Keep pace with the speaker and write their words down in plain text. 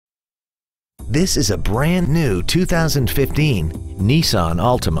This is a brand new 2015 Nissan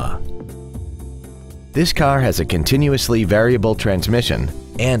Altima. This car has a continuously variable transmission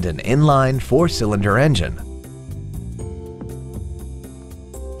and an inline 4-cylinder engine.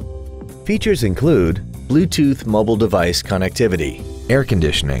 Features include Bluetooth mobile device connectivity, air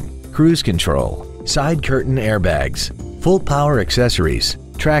conditioning, cruise control, side curtain airbags, full power accessories,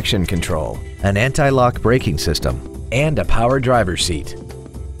 traction control, an anti-lock braking system, and a power driver's seat.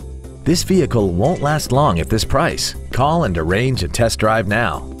 This vehicle won't last long at this price. Call and arrange a test drive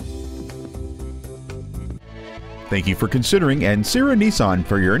now. Thank you for considering Ancira Nissan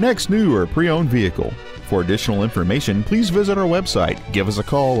for your next new or pre-owned vehicle. For additional information, please visit our website, give us a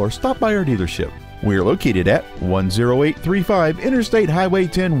call, or stop by our dealership. We are located at 10835 Interstate Highway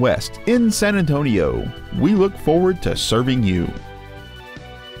 10 West in San Antonio. We look forward to serving you.